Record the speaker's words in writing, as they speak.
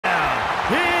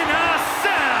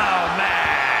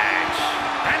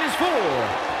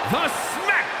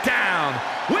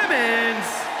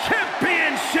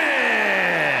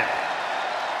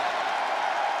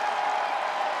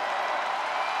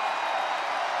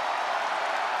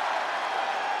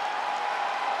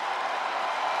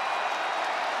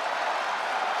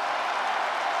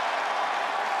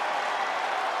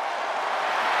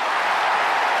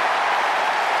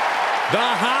the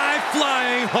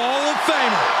high-flying Hall of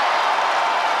Famer.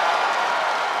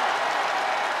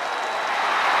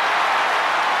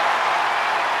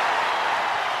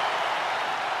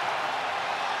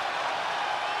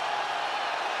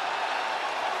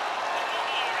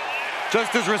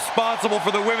 Just as responsible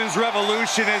for the women's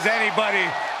revolution as anybody.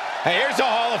 Hey, here's a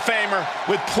Hall of Famer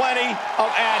with plenty of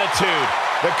attitude.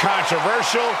 The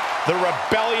controversial, the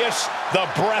rebellious, the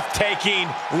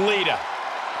breathtaking Lita.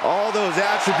 All those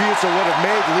attributes are what have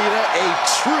made Lita a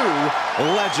true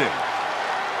legend.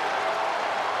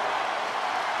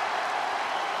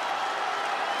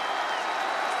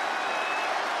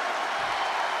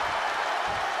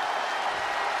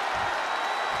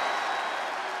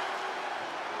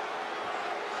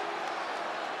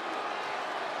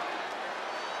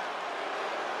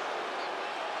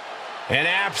 An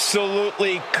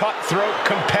absolutely cutthroat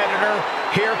competitor.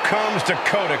 Here comes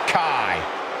Dakota Kai.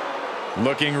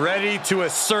 Looking ready to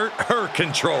assert her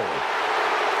control.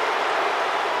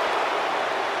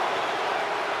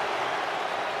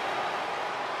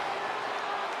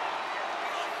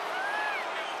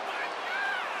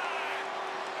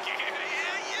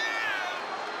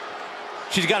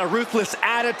 She's got a ruthless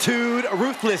attitude,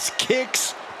 ruthless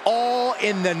kicks, all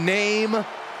in the name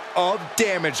of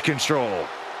damage control.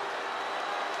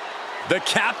 The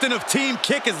captain of Team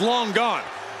Kick is long gone.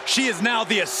 She is now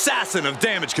the assassin of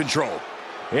damage control.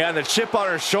 Yeah, and the chip on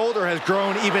her shoulder has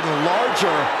grown even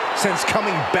larger since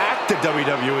coming back to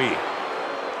WWE.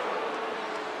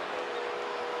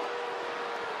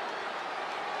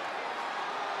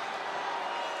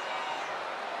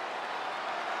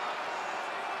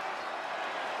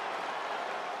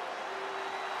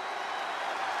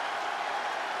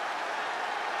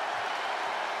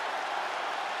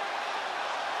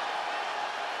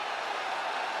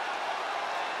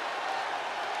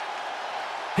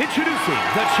 Introducing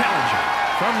the challenger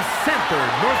from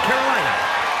Sanford, North Carolina,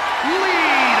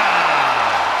 Lita!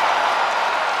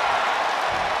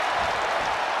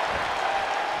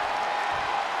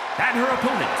 And her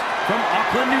opponent from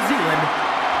Auckland, New Zealand,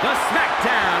 the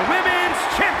SmackDown Women's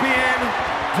Champion,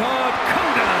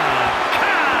 Dakota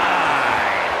Kai!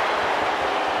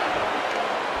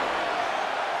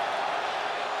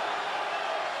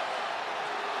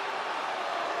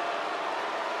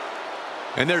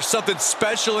 And there's something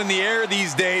special in the air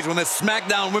these days when the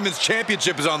SmackDown Women's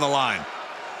Championship is on the line.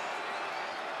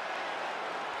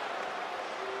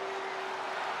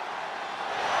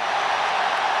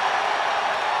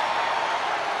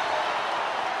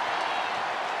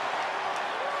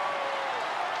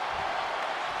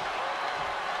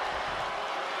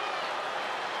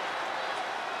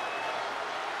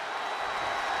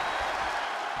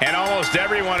 And almost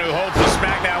everyone who holds the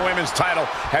SmackDown Women's title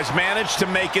has managed to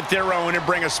make it their own and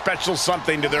bring a special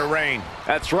something to their reign.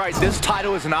 That's right, this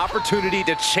title is an opportunity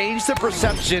to change the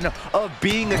perception of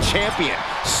being a champion.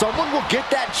 Someone will get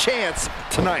that chance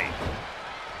tonight.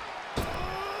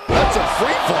 That's a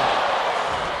free fall.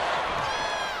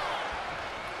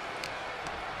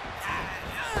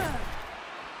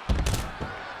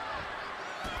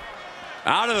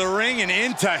 Out of the ring and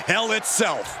into hell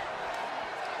itself.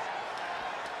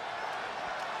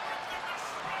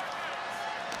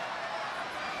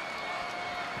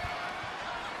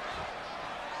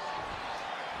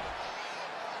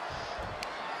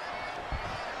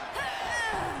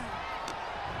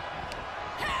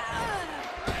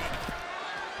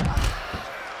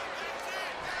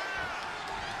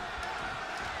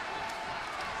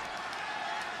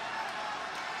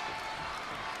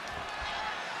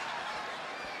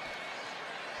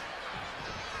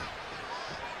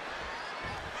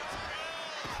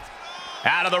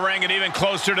 Out of the ring and even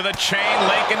closer to the chain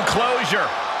link enclosure.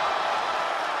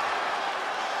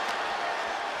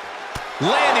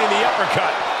 Landing the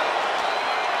uppercut.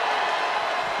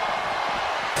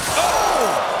 Oh!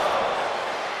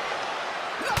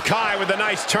 Kai with a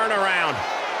nice turnaround.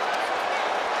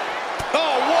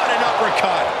 Oh, what an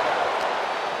uppercut.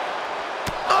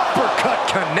 Uppercut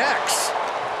connects.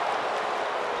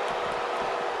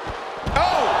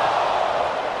 Oh!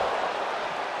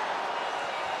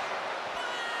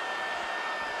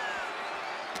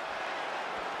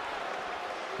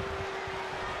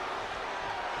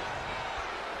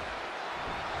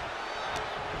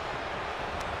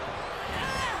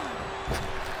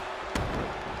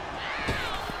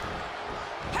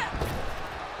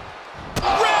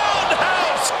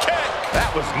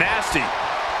 That was nasty.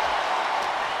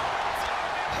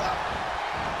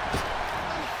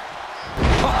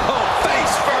 Oh,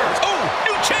 face first. Oh,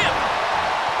 new champ.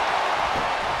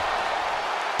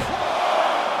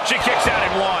 She kicks out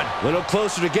in one. Little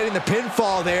closer to getting the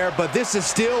pinfall there, but this is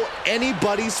still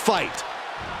anybody's fight.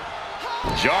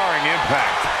 Jarring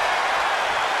impact.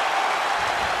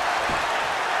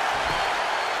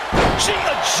 She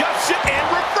adjusts it and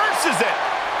reverses it.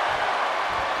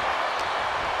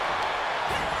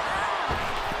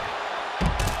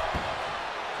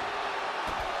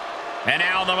 And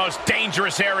now the most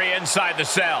dangerous area inside the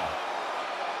cell.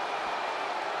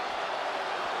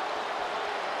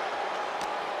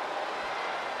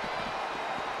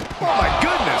 Oh my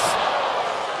goodness!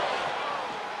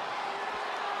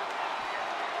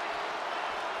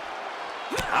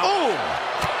 Oh!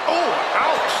 Oh,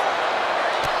 ouch!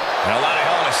 And a lot of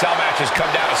Hell in a Cell matches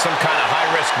come down to some kind of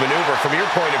high-risk maneuver. From your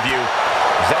point of view,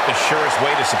 is that the surest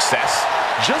way to success?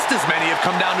 Just as many have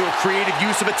come down to a creative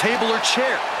use of a table or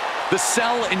chair. The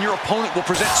cell and your opponent will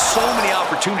present so many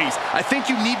opportunities. I think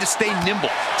you need to stay nimble,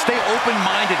 stay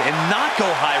open-minded, and not go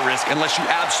high risk unless you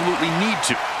absolutely need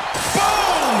to.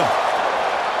 Boom!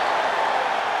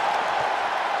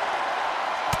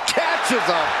 Catches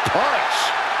a punch.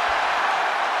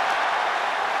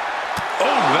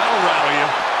 Oh, that'll rattle you.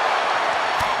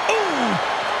 Ooh!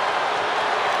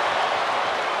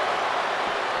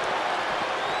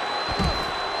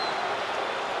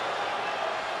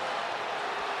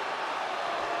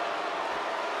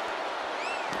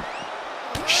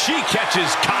 She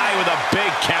catches Kai with a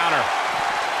big counter.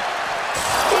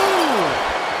 Ooh!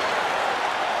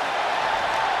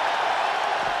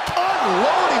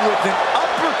 Unloading with an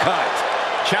uppercut.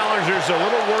 Challenger's a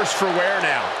little worse for wear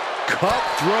now.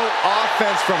 Cutthroat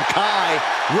offense from Kai,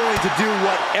 willing to do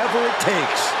whatever it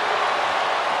takes.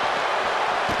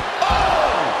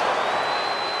 Oh!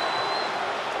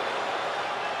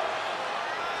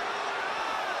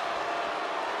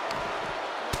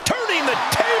 Turning the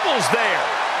tables there.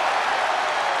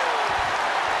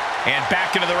 And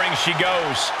back into the ring she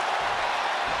goes.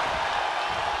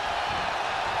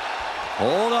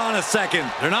 Hold on a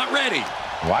second. They're not ready.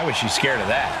 Why was she scared of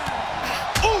that?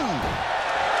 Ooh!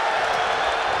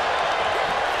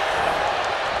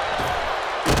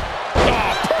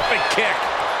 Oh, perfect kick.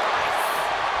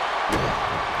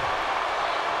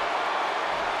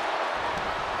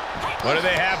 What do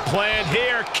they have planned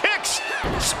here? Kicks!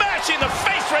 Smashing the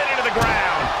face right into the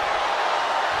ground.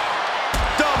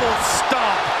 Double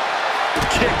stomp.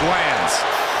 Kick lands.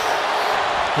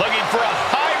 Looking for a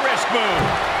high-risk move.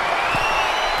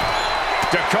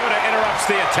 Dakota interrupts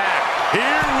the attack.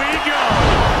 Here we go.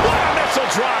 What a missile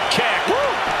drop kick.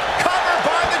 Woo! Cover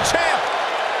by the champ.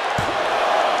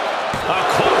 A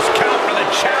close count for the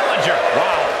challenger.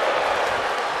 Wow.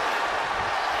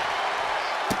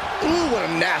 Ooh, what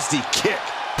a nasty kick.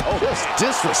 Oh, that's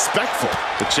disrespectful.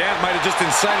 The champ might have just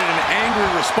incited an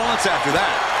angry response after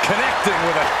that. Connecting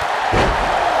with a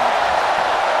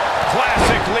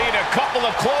classic lead, a couple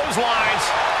of clotheslines.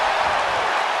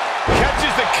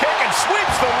 Catches the kick and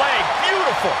sweeps the leg.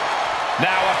 Beautiful.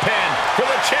 Now a pin for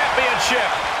the championship.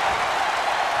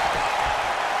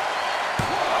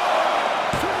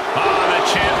 Oh, the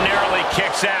champ narrowly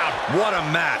kicks out. What a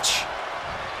match.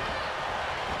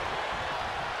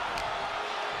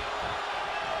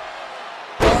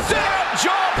 Sit-up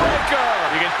jawbreaker.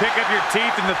 You can pick up your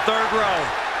teeth in the third row.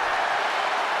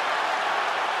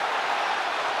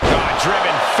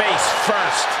 Driven face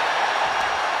first.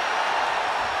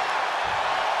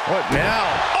 What now?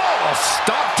 Oh, a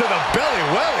stop to the belly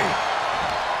welly.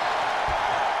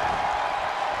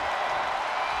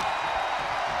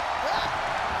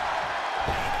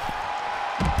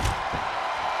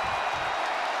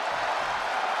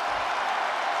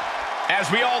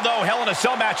 As we all know, Hell in a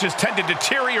Cell matches tend to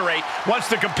deteriorate once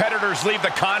the competitors leave the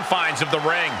confines of the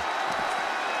ring.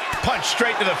 Punch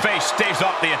straight to the face, staves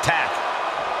off the attack.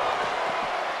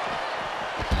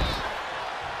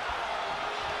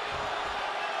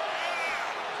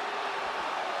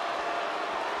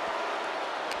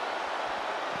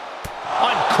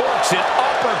 Uncorks it,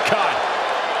 uppercut.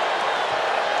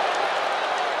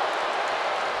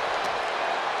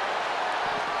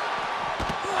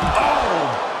 Oh!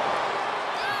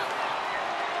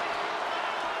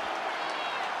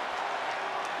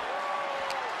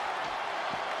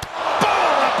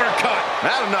 Boom, uppercut.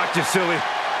 That'll knock you silly.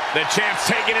 The champ's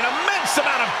taking an immense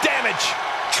amount of damage.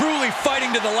 Truly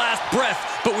fighting to the last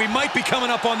breath, but we might be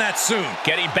coming up on that soon.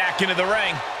 Getting back into the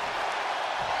ring.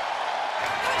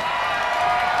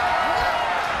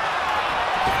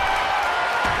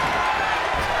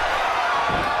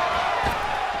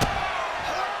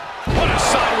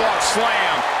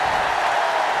 Slam.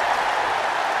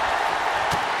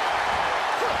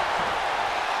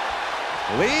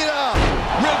 Lita.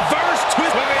 Reverse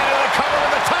twist. Moving into the cover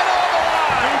with the title on the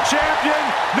line. New champion.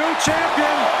 New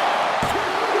champion.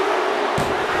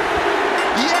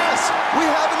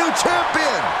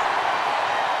 champion.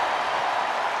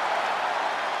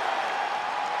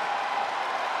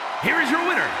 Here is your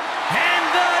winner, and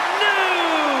the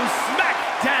new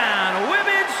SmackDown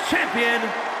Women's Champion,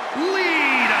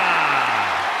 Lita.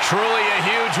 Truly a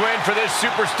huge win for this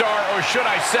superstar, or should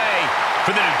I say,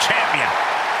 for the new champion.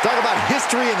 Talk about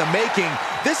history in the making.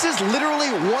 This is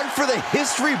literally one for the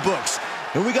history books.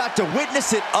 And we got to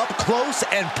witness it up close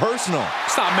and personal.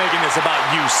 Stop making this about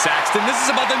you, Saxton. This is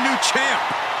about the new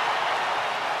champ.